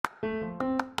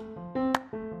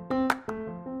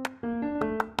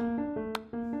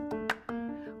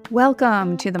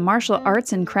Welcome to the Martial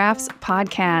Arts and Crafts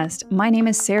podcast. My name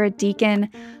is Sarah Deacon.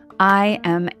 I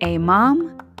am a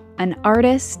mom, an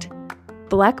artist,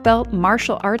 black belt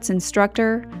martial arts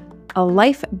instructor, a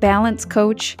life balance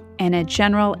coach, and a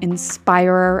general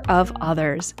inspirer of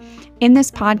others. In this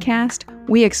podcast,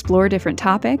 we explore different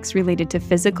topics related to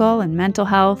physical and mental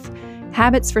health,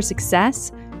 habits for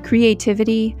success,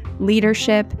 creativity,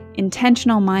 leadership,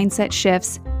 intentional mindset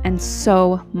shifts, and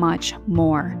so much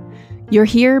more. You're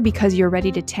here because you're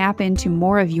ready to tap into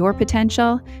more of your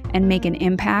potential and make an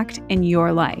impact in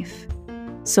your life.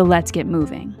 So let's get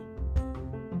moving.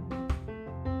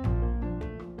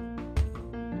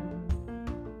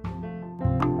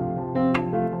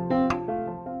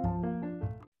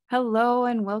 Hello,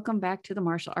 and welcome back to the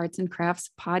Martial Arts and Crafts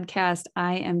podcast.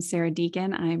 I am Sarah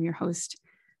Deacon. I am your host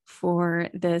for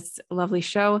this lovely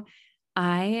show.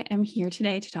 I am here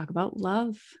today to talk about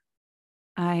love.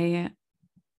 I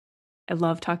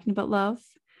love talking about love.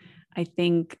 I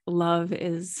think love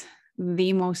is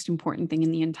the most important thing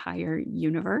in the entire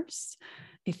universe.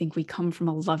 I think we come from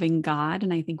a loving God,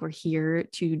 and I think we're here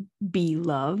to be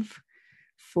love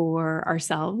for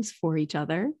ourselves, for each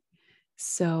other.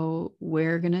 So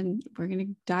we're gonna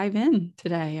dive in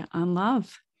today on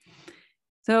love.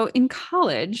 So in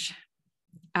college,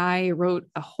 I wrote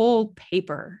a whole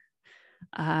paper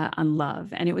on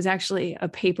love, and it was actually a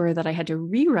paper that I had to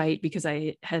rewrite because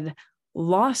I had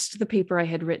lost the paper I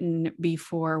had written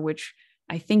before, which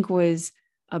I think was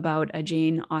about a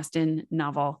Jane Austen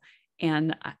novel.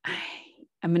 And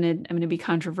I'm gonna be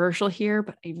controversial here,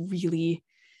 but I really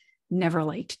never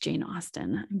liked Jane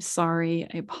Austen. I'm sorry.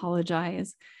 I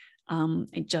apologize.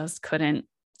 I just couldn't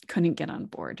get on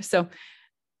board. So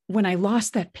when I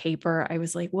lost that paper, I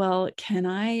was like, well, can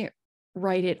I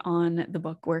write it on the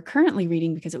book we're currently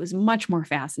reading? Because it was much more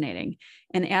fascinating.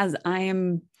 And as I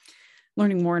am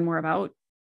learning more and more about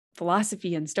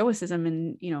philosophy and stoicism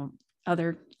and,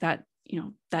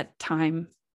 that time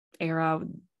era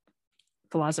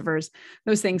philosophers,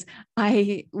 those things,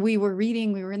 we were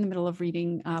in the middle of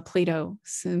reading Plato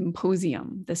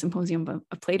Symposium, the Symposium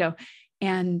of Plato.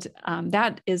 And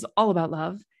that is all about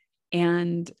love.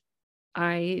 And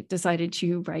I decided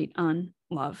to write on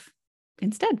love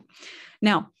instead.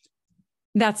 Now,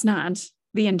 that's not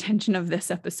the intention of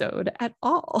this episode at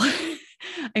all.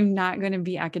 I'm not going to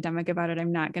be academic about it.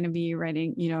 I'm not going to be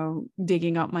writing,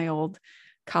 digging up my old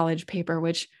college paper,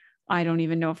 which I don't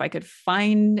even know if I could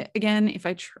find again if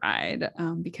I tried,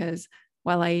 because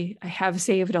while I have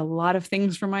saved a lot of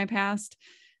things from my past,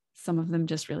 some of them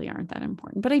just really aren't that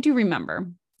important. But I do remember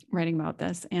writing about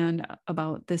this and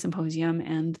about the symposium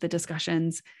and the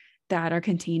discussions that are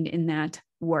contained in that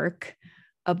work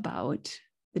about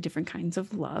the different kinds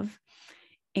of love.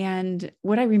 And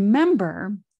what I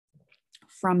remember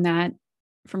from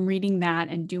reading that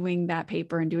and doing that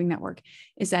paper and doing that work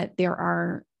is that there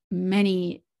are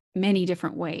many, many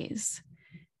different ways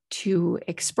to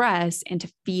express and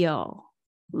to feel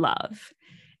love.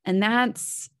 And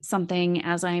that's something,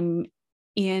 as I'm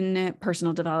in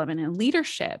personal development and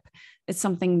leadership, it's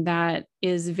something that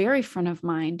is very front of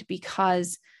mind,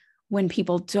 because when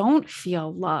people don't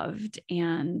feel loved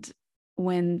and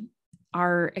when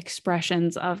our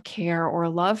expressions of care or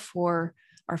love for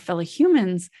our fellow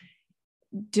humans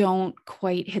don't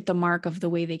quite hit the mark of the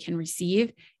way they can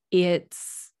receive, it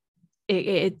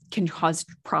can cause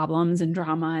problems and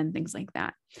drama and things like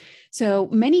that. So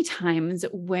many times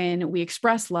when we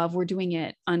express love, we're doing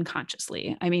it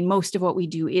unconsciously. I mean, most of what we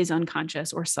do is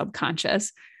unconscious or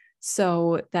subconscious.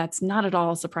 So that's not at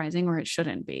all surprising, or it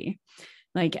shouldn't be.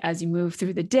 Like, as you move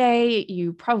through the day,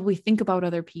 you probably think about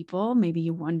other people. Maybe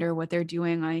you wonder what they're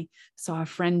doing. I saw a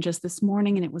friend just this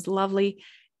morning and it was lovely.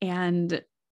 And,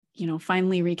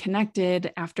 finally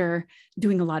reconnected after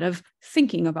doing a lot of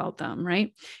thinking about them,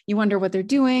 right? You wonder what they're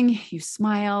doing. You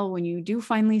smile when you do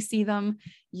finally see them.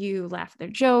 You laugh at their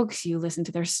jokes. You listen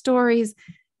to their stories.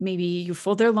 Maybe you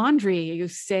fold their laundry. You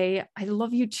say, I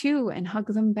love you too, and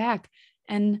hug them back.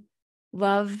 And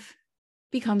love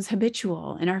becomes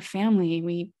habitual in our family.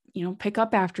 We, pick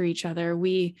up after each other.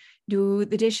 We do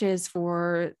the dishes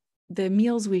for the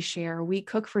meals we share. We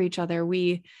cook for each other.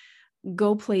 We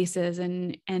go places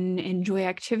and enjoy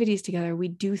activities together. We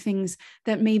do things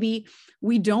that maybe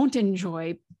we don't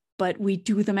enjoy, but we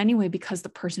do them anyway because the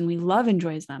person we love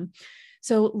enjoys them.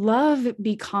 So love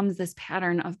becomes this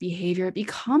pattern of behavior. It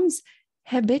becomes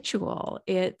habitual.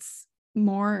 It's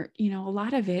more, a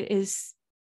lot of it is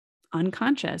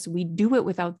unconscious. We do it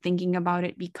without thinking about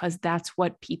it because that's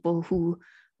what people who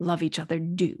love each other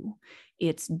do.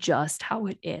 It's just how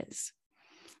it is.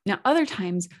 Now, other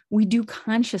times we do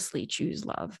consciously choose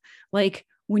love, like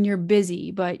when you're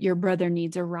busy, but your brother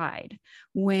needs a ride,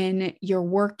 when you're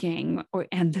working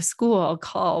and the school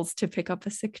calls to pick up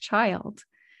a sick child,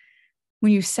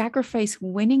 when you sacrifice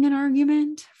winning an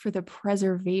argument for the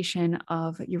preservation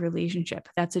of your relationship.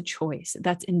 That's a choice.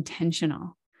 That's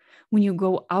intentional. When you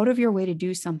go out of your way to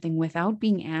do something without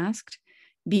being asked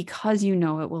because you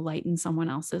know it will lighten someone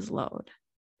else's load.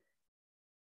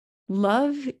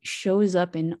 Love shows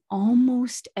up in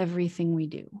almost everything we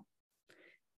do.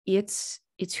 It's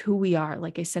who we are.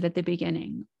 Like I said at the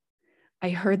beginning,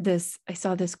 I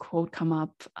saw this quote come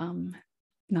up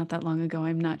not that long ago.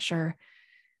 I'm not sure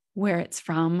where it's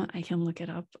from. I can look it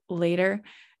up later.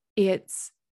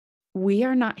 We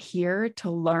are not here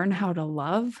to learn how to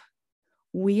love.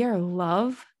 We are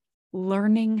love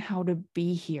learning how to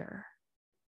be here.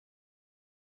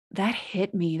 That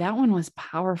hit me. That one was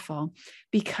powerful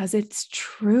because it's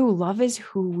true. Love is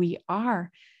who we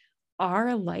are.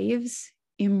 Our lives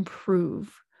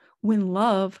improve when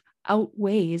love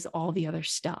outweighs all the other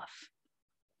stuff.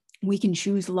 We can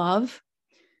choose love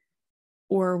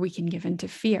or we can give into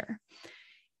fear.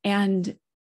 And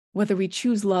whether we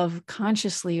choose love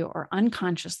consciously or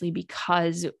unconsciously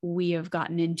because we have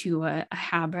gotten into a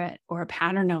habit or a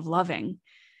pattern of loving,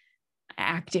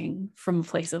 acting from a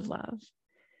place of love,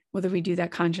 whether we do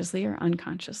that consciously or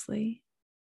unconsciously,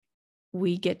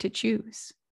 we get to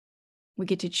choose. We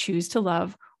get to choose to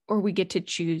love, or we get to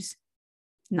choose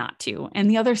not to. And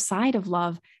the other side of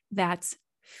love, that's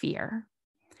fear.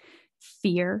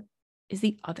 Fear is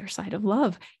the other side of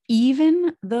love.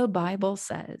 Even the Bible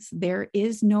says there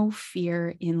is no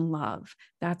fear in love.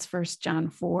 That's 1 John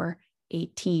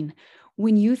 4:18.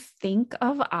 When you think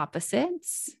of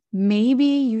opposites, maybe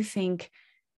you think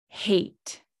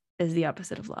hate is the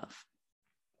opposite of love.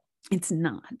 It's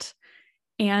not.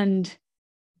 And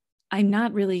I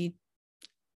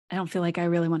don't feel like I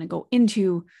really want to go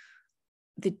into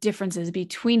the differences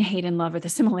between hate and love, or the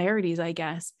similarities, I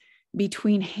guess,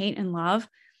 between hate and love.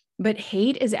 But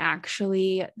hate is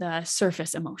actually the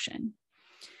surface emotion.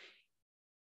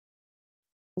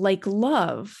 Like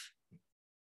love,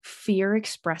 fear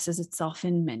expresses itself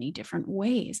in many different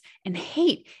ways, and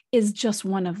hate is just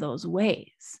one of those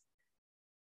ways.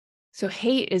 So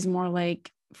hate is more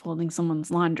like folding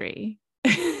someone's laundry.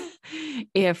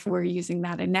 If we're using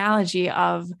that analogy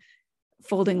of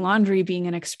folding laundry being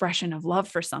an expression of love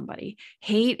for somebody,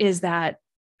 hate is that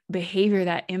behavior,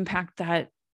 that impact, that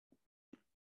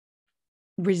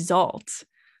result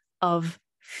of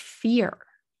fear.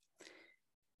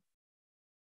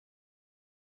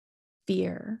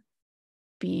 Fear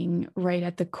being right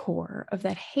at the core of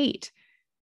that hate.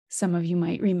 Some of you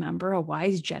might remember a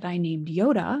wise Jedi named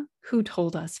Yoda who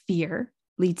told us fear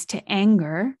leads to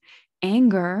anger.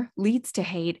 Anger leads to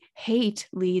hate. Hate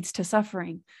leads to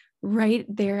suffering. Right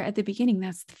there at the beginning,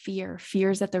 that's the fear.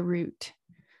 Fear is at the root.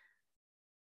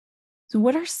 So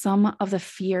what are some of the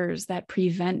fears that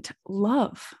prevent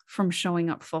love from showing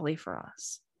up fully for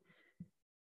us?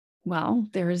 Well,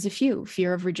 there is a few.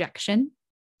 Fear of rejection,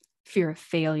 fear of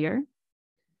failure,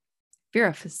 fear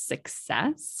of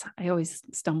success. I always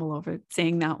stumble over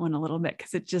saying that one a little bit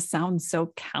because it just sounds so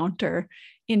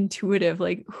counterintuitive.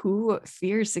 Like, who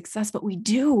fears success? But we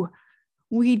do.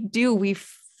 We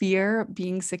fear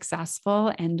being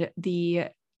successful and the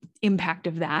impact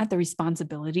of that, the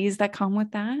responsibilities that come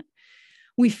with that.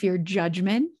 We fear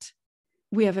judgment.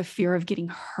 We have a fear of getting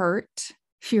hurt,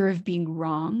 fear of being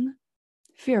wrong,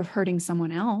 fear of hurting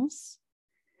someone else,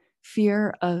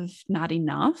 fear of not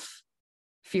enough,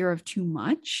 fear of too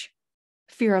much,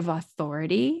 fear of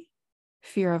authority,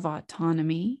 fear of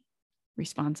autonomy,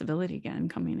 responsibility again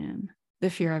coming in, the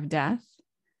fear of death.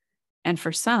 And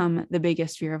for some, the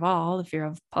biggest fear of all, the fear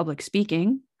of public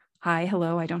speaking. Hi,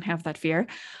 hello, I don't have that fear.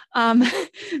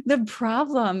 The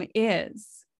problem is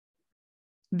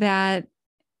that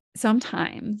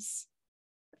sometimes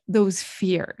those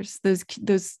fears,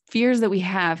 those fears that we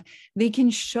have, they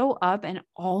can show up and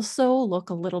also look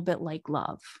a little bit like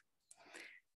love.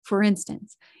 For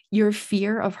instance, your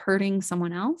fear of hurting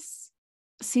someone else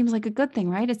seems like a good thing,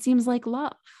 right? It seems like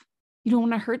love. You don't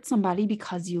want to hurt somebody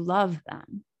because you love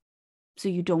them. So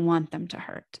you don't want them to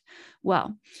hurt.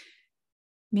 Well,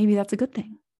 maybe that's a good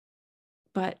thing,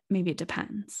 but maybe it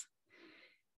depends.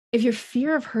 If your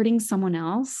fear of hurting someone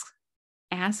else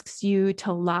asks you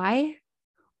to lie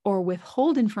or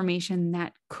withhold information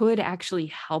that could actually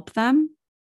help them,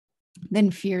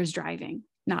 then fear is driving,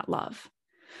 not love.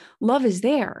 Love is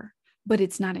there, but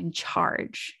it's not in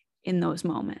charge. in those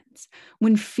moments.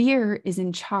 When fear is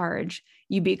in charge,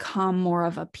 you become more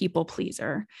of a people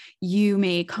pleaser. You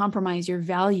may compromise your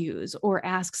values or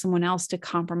ask someone else to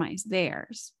compromise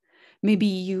theirs. Maybe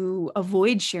you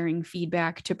avoid sharing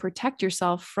feedback to protect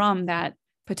yourself from that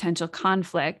potential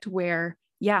conflict where,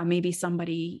 yeah, maybe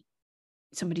somebody's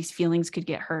feelings could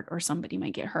get hurt or somebody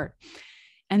might get hurt.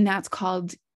 And that's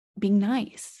called being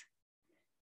nice.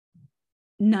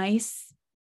 Nice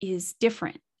is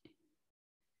different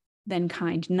than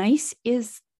kind. Nice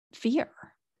is fear.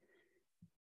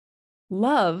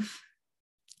 Love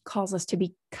calls us to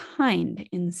be kind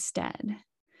instead.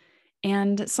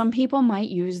 And some people might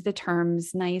use the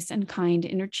terms nice and kind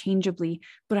interchangeably,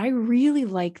 but I really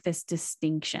like this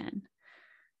distinction.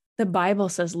 The Bible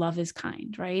says love is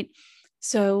kind, right?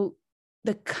 So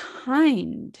the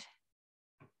kind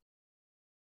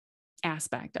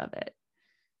aspect of it,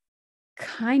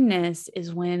 kindness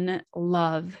is when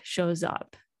love shows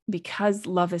up. Because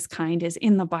love is kind is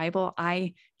in the Bible,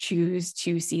 I choose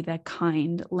to see the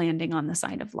kind landing on the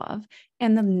side of love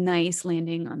and the nice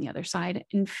landing on the other side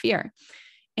in fear.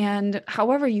 And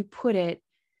however you put it,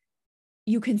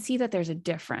 you can see that there's a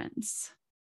difference,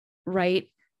 right?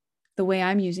 The way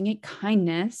I'm using it,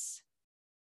 kindness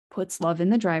puts love in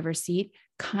the driver's seat.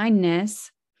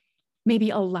 Kindness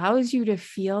maybe allows you to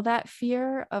feel that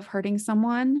fear of hurting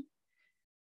someone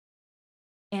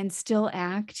and still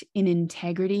act in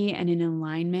integrity and in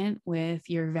alignment with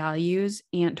your values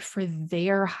and for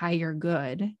their higher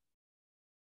good.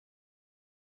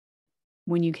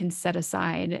 When you can set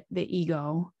aside the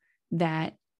ego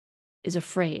that is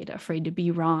afraid to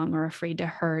be wrong or afraid to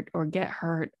hurt or get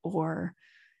hurt or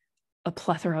a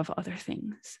plethora of other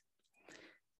things.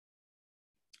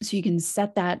 So you can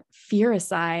set that fear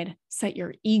aside, set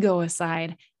your ego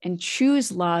aside, and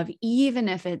choose love, even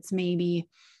if it's maybe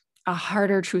a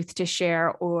harder truth to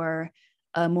share or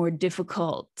a more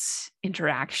difficult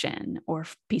interaction or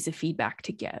piece of feedback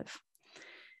to give.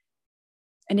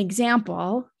 An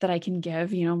example that I can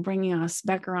give, bringing us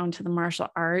back around to the martial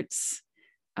arts,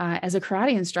 as a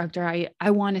karate instructor,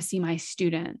 I want to see my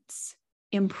students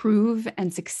improve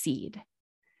and succeed,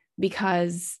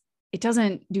 because it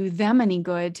doesn't do them any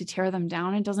good to tear them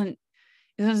down. It doesn't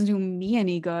do me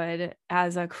any good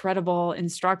as a credible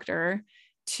instructor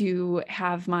to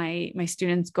have my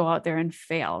students go out there and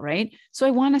fail, right? So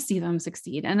I want to see them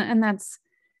succeed. And that's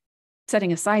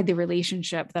setting aside the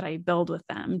relationship that I build with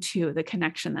them to the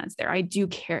connection that's there. I do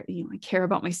care, I care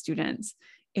about my students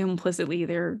implicitly.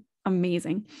 They're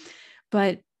amazing.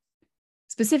 But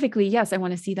specifically, yes, I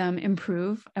want to see them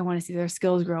improve. I want to see their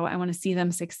skills grow. I want to see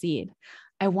them succeed.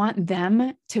 I want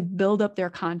them to build up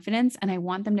their confidence, and I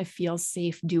want them to feel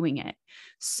safe doing it.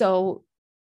 So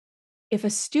if a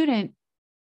student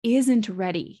isn't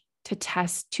ready to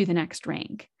test to the next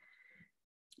rank,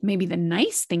 maybe the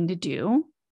nice thing to do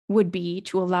would be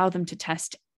to allow them to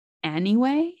test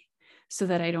anyway, so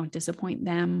that I don't disappoint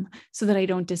them, so that I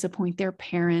don't disappoint their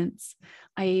parents.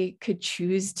 I could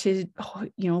choose to,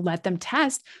 let them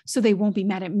test so they won't be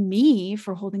mad at me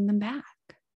for holding them back,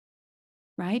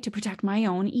 right? To protect my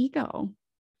own ego,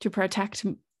 to protect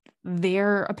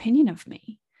their opinion of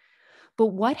me. But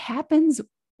what happens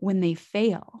when they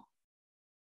fail?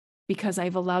 Because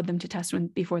I've allowed them to test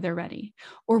before they're ready.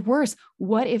 Or worse,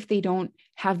 what if they don't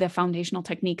have the foundational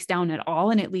techniques down at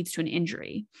all and it leads to an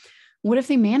injury? What if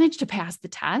they manage to pass the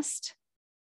test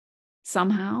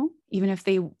somehow, even if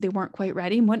they weren't quite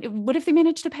ready? What if they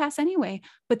manage to pass anyway,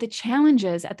 but the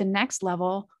challenges at the next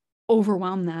level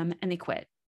overwhelm them and they quit?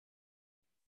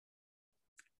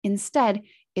 Instead,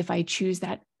 if I choose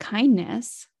that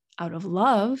kindness out of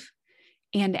love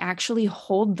and actually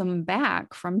hold them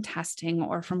back from testing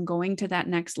or from going to that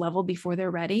next level before they're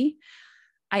ready,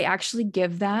 I actually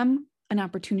give them an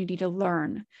opportunity to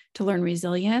learn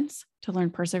resilience, to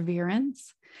learn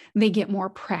perseverance. They get more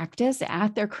practice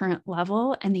at their current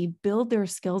level, and they build their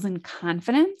skills and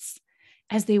confidence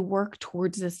as they work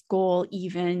towards this goal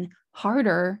even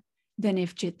harder than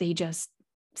if they just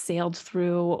sailed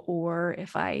through, or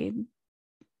if I,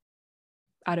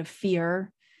 out of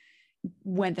fear,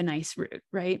 went the nice route,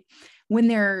 right? When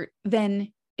they're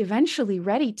then eventually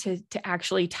ready to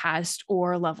actually test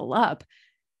or level up,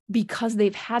 because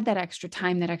they've had that extra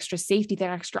time, that extra safety, that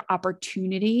extra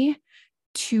opportunity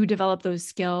to develop those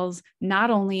skills, not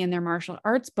only in their martial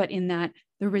arts, but in that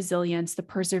the resilience, the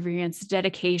perseverance, the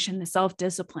dedication, the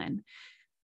self-discipline,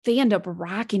 they end up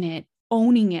rocking it,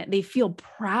 owning it. They feel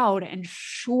proud and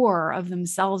sure of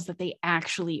themselves that they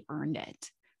actually earned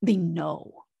it. They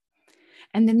know.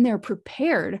 And then they're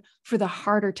prepared for the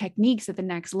harder techniques at the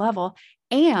next level,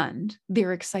 and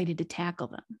they're excited to tackle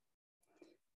them.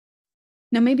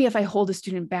 Now, maybe if I hold a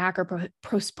student back or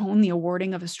postpone the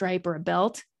awarding of a stripe or a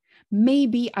belt,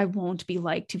 maybe I won't be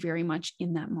liked very much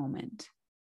in that moment.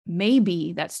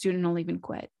 Maybe that student will even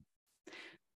quit.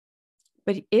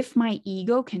 But if my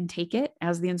ego can take it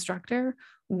as the instructor,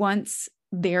 once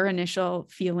their initial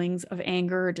feelings of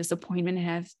anger or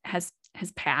disappointment has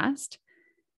passed,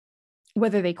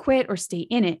 whether they quit or stay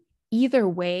in it, either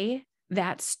way,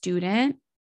 that student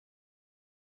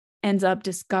ends up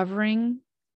discovering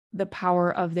the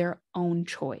power of their own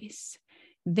choice.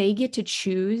 They get to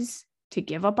choose to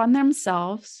give up on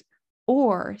themselves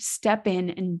or step in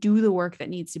and do the work that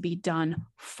needs to be done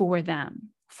for them,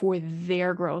 for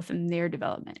their growth and their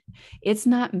development. It's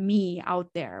not me out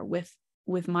there with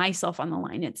myself on the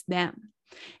line, it's them.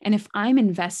 And if I'm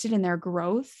invested in their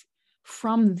growth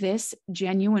from this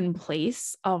genuine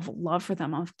place of love for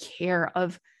them, of care,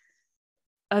 of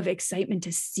excitement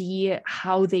to see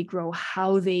how they grow,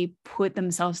 how they put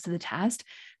themselves to the test,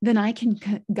 then I can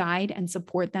guide and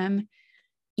support them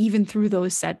even through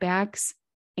those setbacks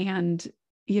and,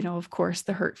 of course,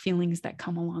 the hurt feelings that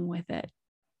come along with it.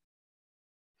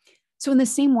 So in the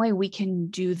same way, we can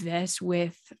do this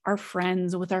with our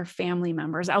friends, with our family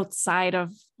members outside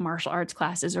of martial arts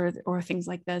classes or things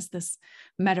like this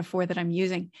metaphor that I'm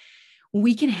using.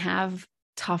 We can have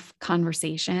tough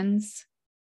conversations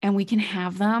and we can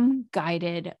have them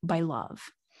guided by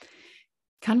love.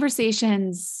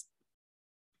 Conversations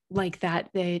like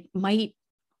that might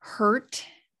hurt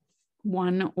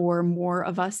one or more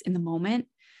of us in the moment,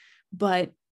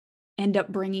 but end up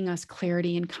bringing us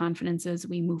clarity and confidence as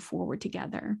we move forward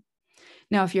together.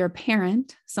 Now, if you're a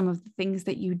parent, some of the things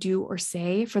that you do or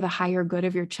say for the higher good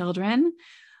of your children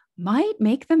might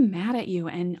make them mad at you.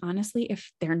 And honestly,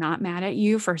 if they're not mad at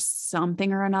you for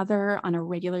something or another on a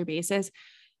regular basis,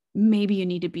 maybe you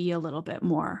need to be a little bit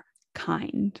more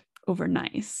kind over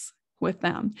nice with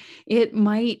them. It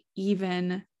might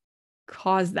even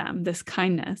cause them, this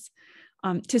kindness,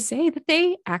 to say that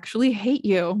they actually hate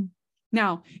you.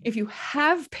 Now, if you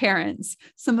have parents,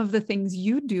 some of the things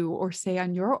you do or say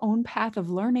on your own path of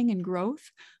learning and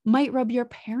growth might rub your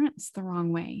parents the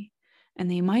wrong way,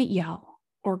 and they might yell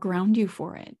or ground you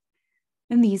for it.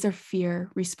 And these are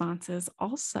fear responses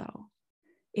also.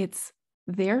 It's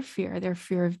their fear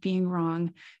of being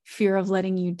wrong, fear of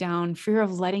letting you down, fear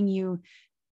of letting you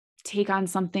take on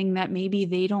something that maybe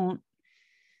they don't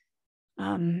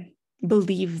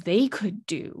believe they could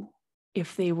do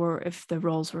if the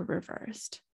roles were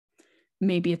reversed.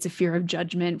 Maybe it's a fear of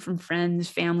judgment from friends,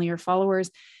 family, or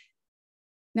followers.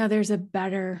 Now, there's a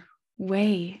better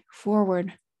way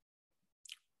forward,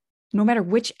 no matter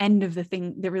which end of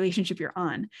the relationship you're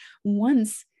on.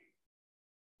 Once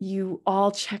you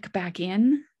all check back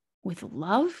in with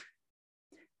love,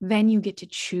 then you get to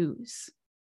choose,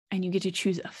 and you get to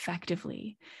choose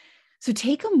effectively. So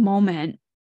take a moment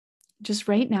just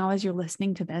right now as you're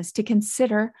listening to this to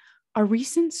consider a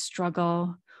recent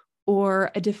struggle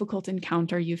or a difficult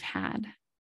encounter you've had.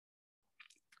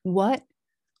 What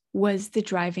was the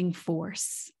driving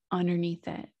force underneath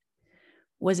it?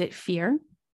 Was it fear?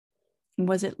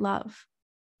 Was it love?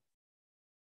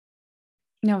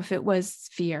 Now, if it was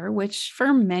fear, which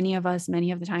for many of us,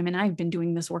 many of the time, and I've been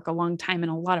doing this work a long time,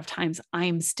 and a lot of times I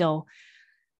am still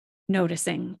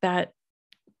noticing that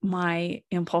my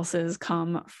impulses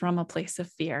come from a place of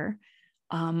fear.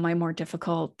 My more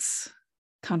difficult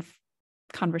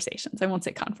conversations, I won't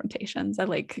say confrontations. I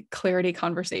like clarity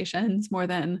conversations more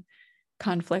than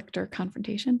conflict or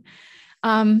confrontation.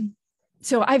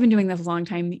 So I've been doing this a long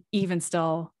time. Even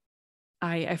still,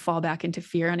 I fall back into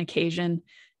fear on occasion.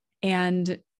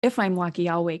 And if I'm lucky,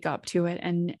 I'll wake up to it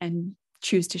and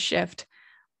choose to shift.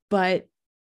 But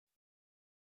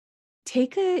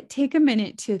take a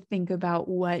minute to think about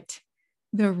what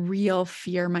the real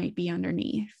fear might be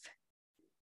underneath.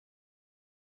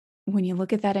 When you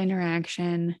look at that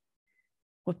interaction,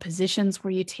 what positions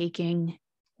were you taking?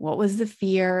 What was the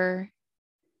fear?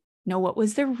 No, what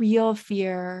was the real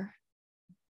fear?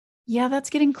 Yeah, that's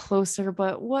getting closer,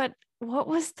 but what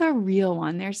was the real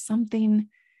one? There's something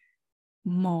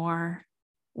more.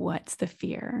 What's the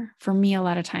fear? For me, a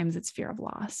lot of times it's fear of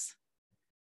loss.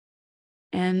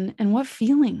 And what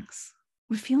feelings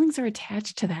are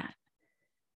attached to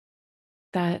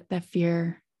that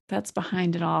fear that's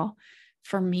behind it all?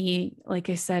 For me,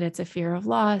 like I said, it's a fear of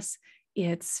loss.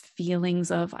 It's feelings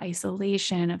of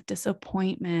isolation, of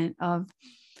disappointment, of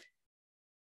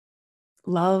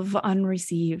love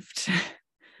unreceived,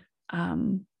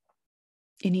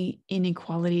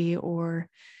 inequality or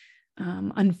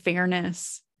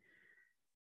unfairness.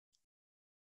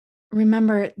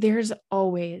 Remember, there's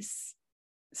always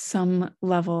some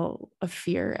level of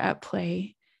fear at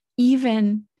play,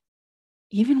 even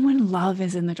when love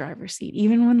is in the driver's seat,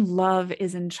 even when love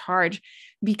is in charge,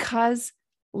 because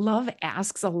love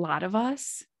asks a lot of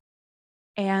us,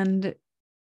 and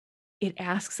it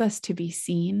asks us to be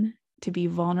seen, to be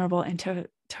vulnerable, and to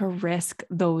risk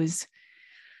those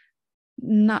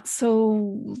not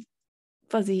so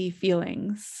fuzzy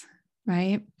feelings,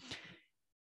 right?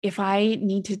 If I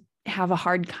need to have a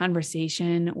hard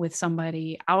conversation with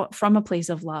somebody out from a place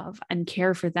of love and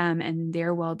care for them and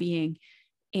their well-being,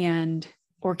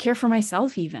 or care for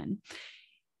myself even,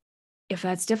 if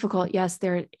that's difficult, yes,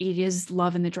 it is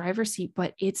love in the driver's seat,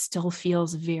 but it still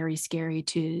feels very scary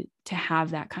to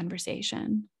have that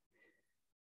conversation.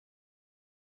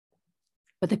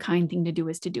 But the kind thing to do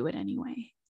is to do it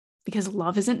anyway, because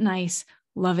love isn't nice.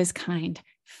 Love is kind.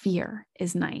 Fear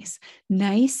is nice.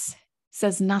 Nice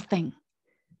says nothing.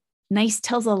 Nice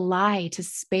tells a lie to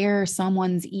spare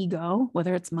someone's ego,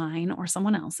 whether it's mine or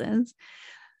someone else's.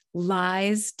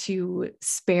 Lies to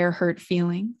spare hurt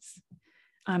feelings,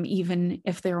 even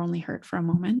if they're only hurt for a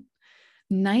moment.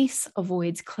 Nice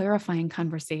avoids clarifying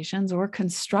conversations or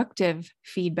constructive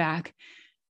feedback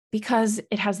because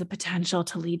it has the potential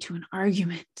to lead to an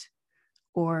argument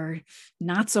or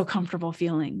not so comfortable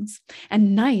feelings.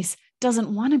 And nice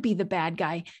doesn't want to be the bad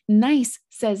guy. Nice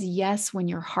says yes when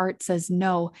your heart says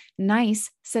no. Nice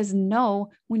says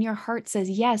no when your heart says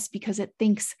yes because it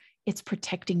thinks it's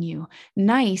protecting you.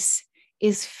 Nice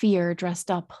is fear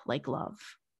dressed up like love.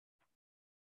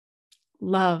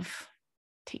 Love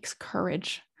takes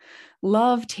courage.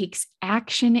 Love takes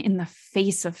action in the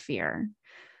face of fear.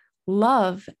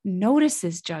 Love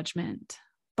notices judgment,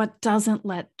 but doesn't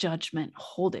let judgment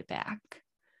hold it back.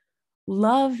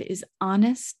 Love is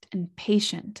honest and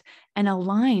patient and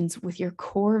aligns with your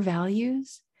core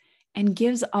values and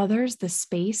gives others the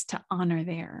space to honor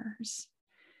theirs.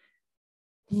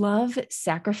 Love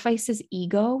sacrifices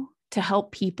ego to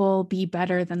help people be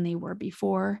better than they were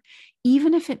before,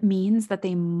 even if it means that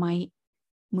they might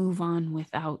move on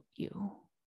without you.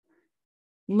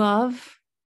 Love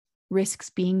risks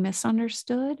being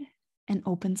misunderstood and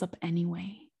opens up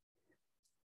anyway.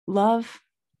 Love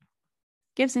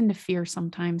gives into fear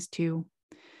sometimes too,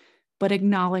 but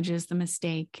acknowledges the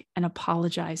mistake and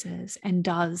apologizes and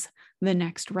does the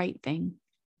next right thing.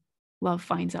 Love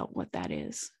finds out what that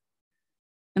is.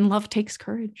 And love takes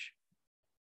courage.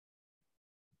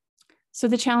 So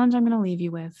the challenge I'm going to leave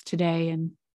you with today,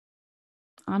 and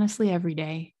honestly every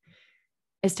day,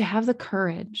 is to have the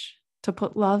courage to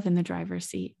put love in the driver's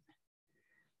seat.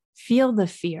 Feel the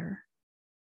fear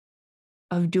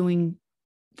of doing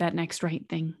that next right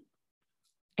thing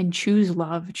and choose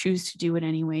love, choose to do it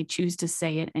anyway, choose to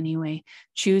say it anyway,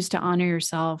 choose to honor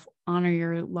yourself, honor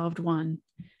your loved one,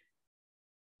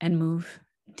 and move,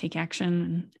 take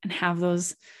action, and have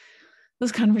those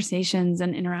conversations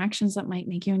and interactions that might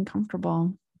make you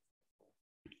uncomfortable.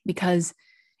 Because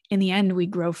in the end, we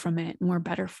grow from it and we're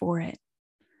better for it.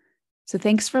 So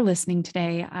thanks for listening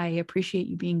today. I appreciate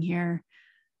you being here.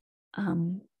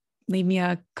 Leave me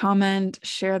a comment,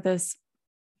 share this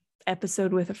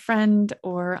episode with a friend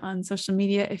or on social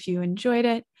media if you enjoyed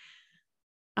it.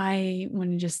 I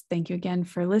want to just thank you again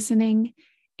for listening.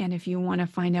 And if you want to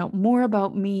find out more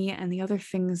about me and the other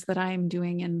things that I'm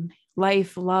doing in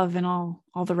life, love, and all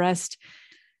the rest,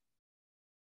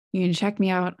 you can check me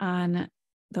out on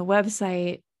the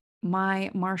website,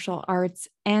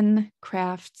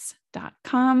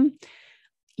 mymartialartsncrafts.com.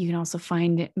 You can also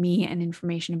find me and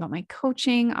information about my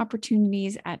coaching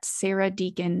opportunities at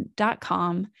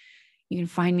sarahdeacon.com. You can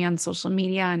find me on social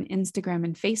media on Instagram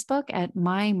and Facebook at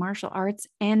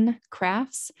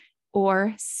mymartialartsncrafts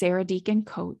or Sarah Deacon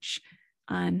Coach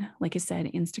on, like I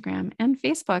said, Instagram and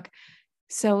Facebook.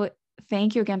 So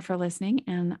thank you again for listening,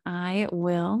 and I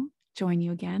will join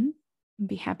you again and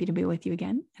be happy to be with you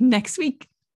again next week.